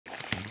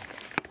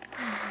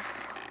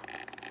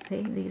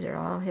See, these are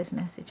all his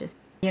messages.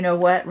 You know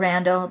what,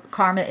 Randall?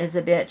 Karma is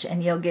a bitch,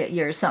 and you'll get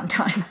yours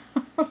sometime.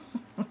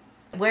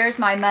 Where's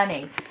my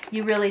money?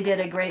 You really did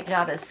a great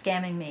job of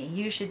scamming me.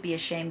 You should be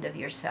ashamed of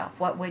yourself.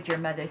 What would your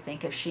mother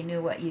think if she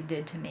knew what you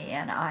did to me?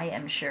 And I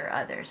am sure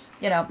others.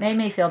 You know, made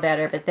me feel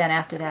better, but then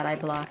after that I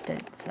blocked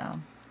it, so.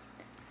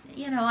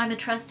 You know, I'm a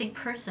trusting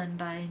person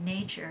by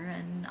nature,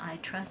 and I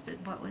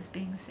trusted what was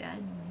being said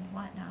and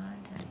whatnot.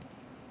 And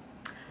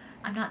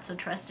I'm not so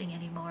trusting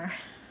anymore.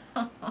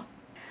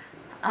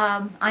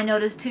 I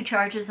noticed 2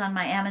 charges on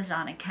my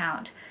Amazon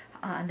account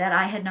that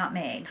I had not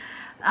made.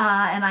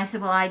 And I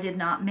said, well, I did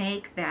not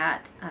make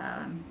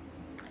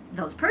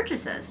those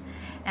purchases.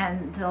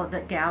 And so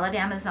the gal at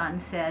Amazon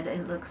said,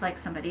 it looks like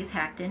somebody's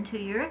hacked into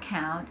your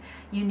account.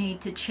 You need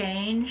to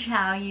change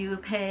how you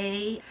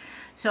pay.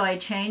 So I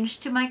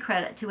changed to a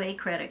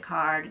credit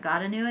card,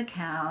 got a new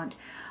account,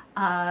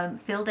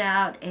 filled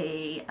out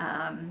a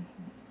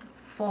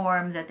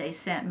form that they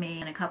sent me.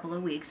 In a couple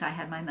of weeks, I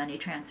had my money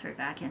transferred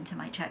back into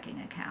my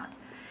checking account.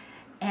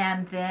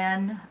 And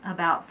then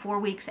about 4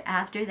 weeks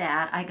after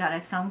that, I got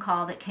a phone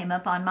call that came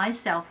up on my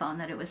cell phone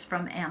that it was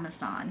from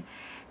Amazon.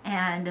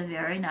 And a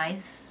very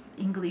nice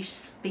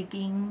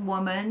English-speaking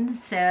woman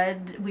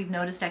said, we've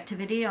noticed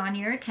activity on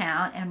your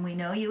account, and we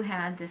know you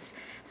had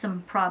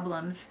some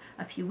problems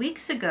a few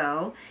weeks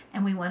ago,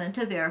 and we wanted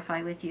to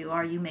verify with you,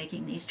 are you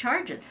making these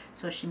charges?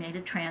 So she made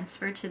a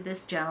transfer to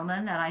this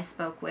gentleman that I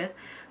spoke with,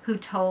 who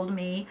told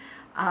me,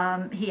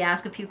 he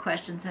asked a few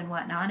questions and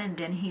whatnot, and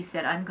then he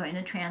said, I'm going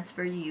to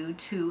transfer you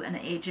to an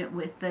agent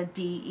with the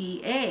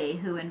DEA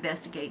who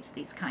investigates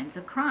these kinds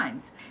of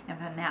crimes. And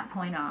from that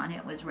point on,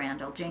 it was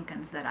Randall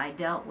Jenkins that I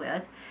dealt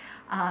with.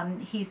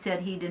 He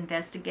said he'd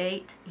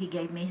investigate. He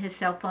gave me his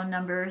cell phone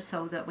number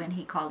so that when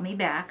he called me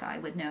back, I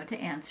would know to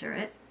answer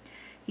it.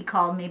 He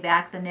called me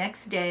back the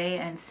next day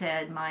and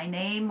said my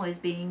name was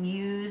being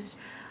used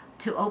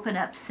to open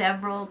up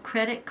several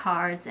credit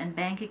cards and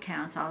bank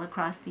accounts all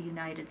across the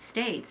United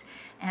States.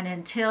 And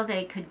until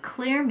they could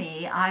clear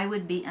me, I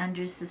would be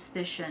under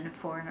suspicion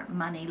for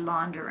money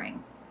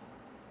laundering.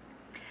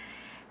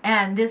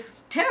 And this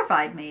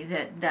terrified me,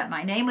 that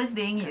my name was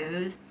being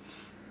used.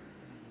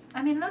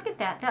 I mean, look at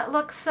that. That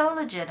looks so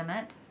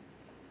legitimate.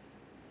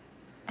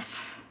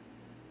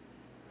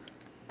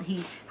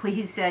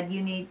 He said,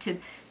 you need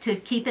to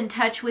keep in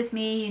touch with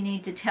me. You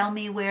need to tell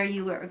me where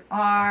you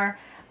are.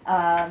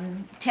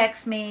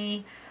 Text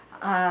me.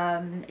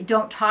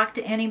 Don't talk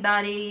to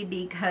anybody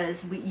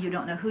because you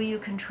don't know who you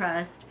can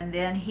trust. And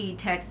then he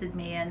texted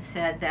me and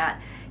said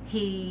that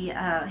he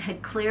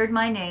had cleared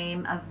my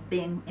name of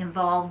being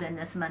involved in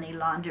this money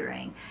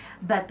laundering,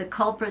 but the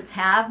culprits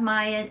have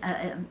my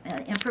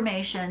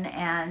information,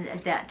 and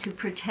that to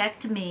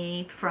protect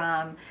me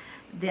from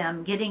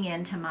them getting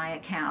into my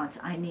accounts,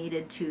 I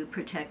needed to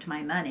protect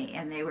my money,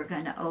 and they were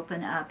going to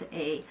open up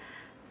a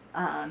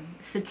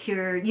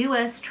secure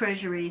U.S.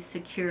 Treasury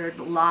secured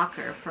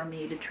locker for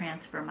me to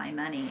transfer my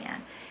money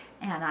in.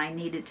 And I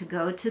needed to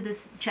go to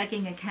this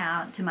checking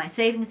account, to my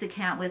savings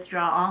account,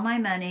 withdraw all my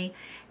money,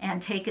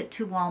 and take it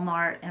to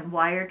Walmart and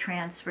wire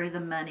transfer the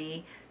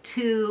money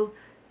to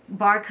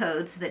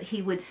barcodes that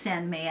he would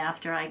send me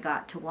after I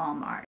got to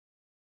Walmart.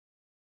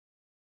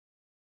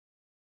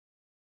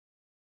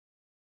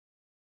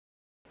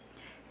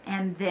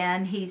 And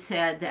then he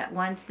said that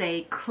once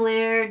they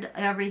cleared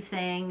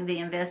everything, the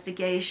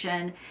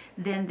investigation,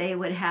 then they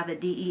would have a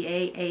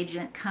DEA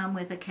agent come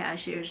with a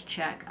cashier's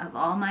check of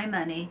all my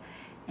money,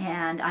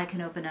 and I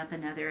can open up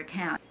another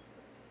account.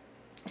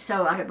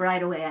 So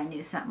right away I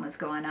knew something was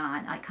going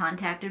on. I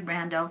contacted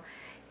Randall,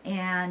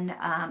 and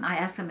I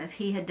asked him if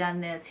he had done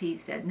this. He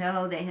said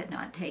no, they had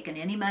not taken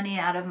any money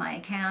out of my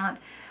account,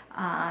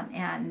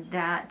 and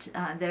that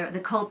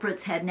the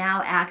culprits had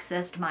now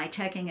accessed my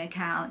checking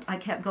account. I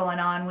kept going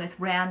on with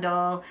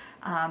Randall.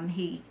 I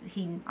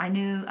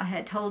knew, I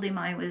had told him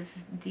I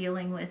was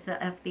dealing with the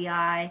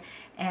FBI,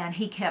 and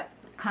he kept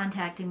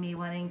contacting me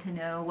wanting to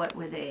know what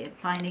were they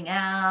finding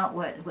out,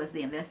 what was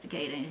the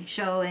investigating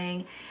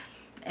showing.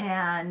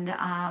 And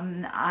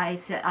I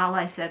said, all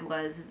I said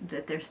was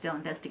that they're still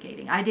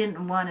investigating. I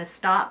didn't want to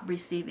stop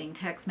receiving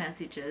text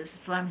messages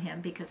from him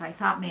because I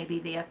thought maybe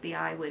the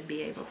FBI would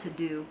be able to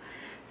do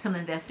some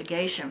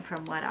investigation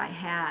from what I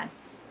had.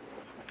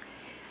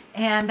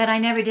 But I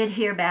never did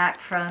hear back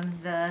from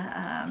the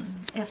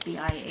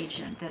FBI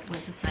agent that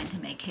was assigned to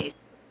make case.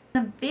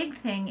 The big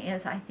thing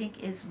is, I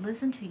think, is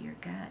listen to your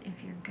gut.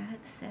 If your gut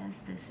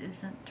says this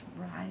isn't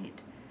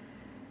right,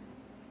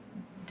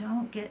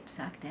 don't get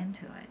sucked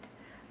into it.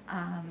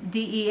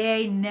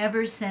 DEA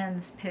never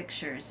sends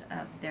pictures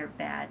of their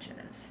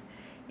badges.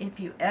 If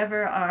you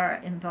ever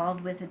are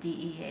involved with a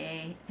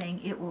DEA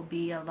thing, it will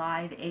be a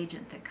live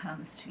agent that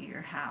comes to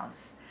your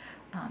house.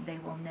 They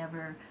will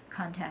never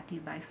contact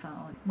you by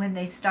phone. When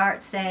they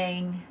start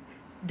saying,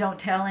 don't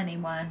tell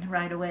anyone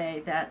right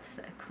away, that's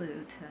a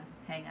clue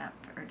to hang up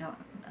or don't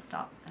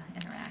stop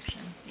the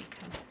interaction,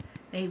 because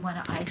they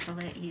want to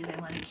isolate you. They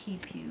want to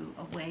keep you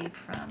away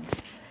from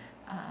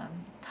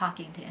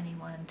talking to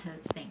anyone to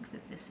think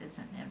that this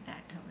isn't in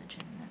fact a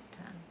legitimate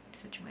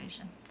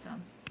situation. So.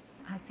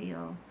 I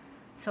feel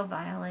so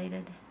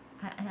violated,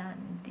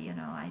 and you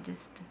know,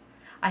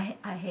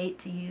 I hate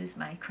to use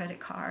my credit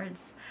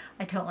cards.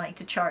 I don't like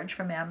to charge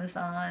from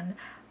Amazon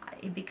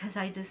because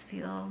I just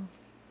feel,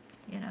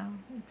 you know,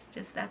 it's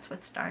just, that's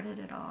what started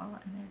it all,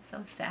 and it's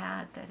so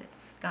sad that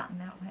it's gotten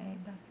that way.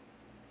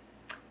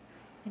 But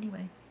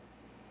anyway,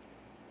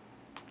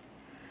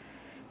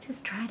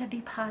 just try to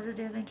be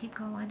positive and keep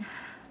going.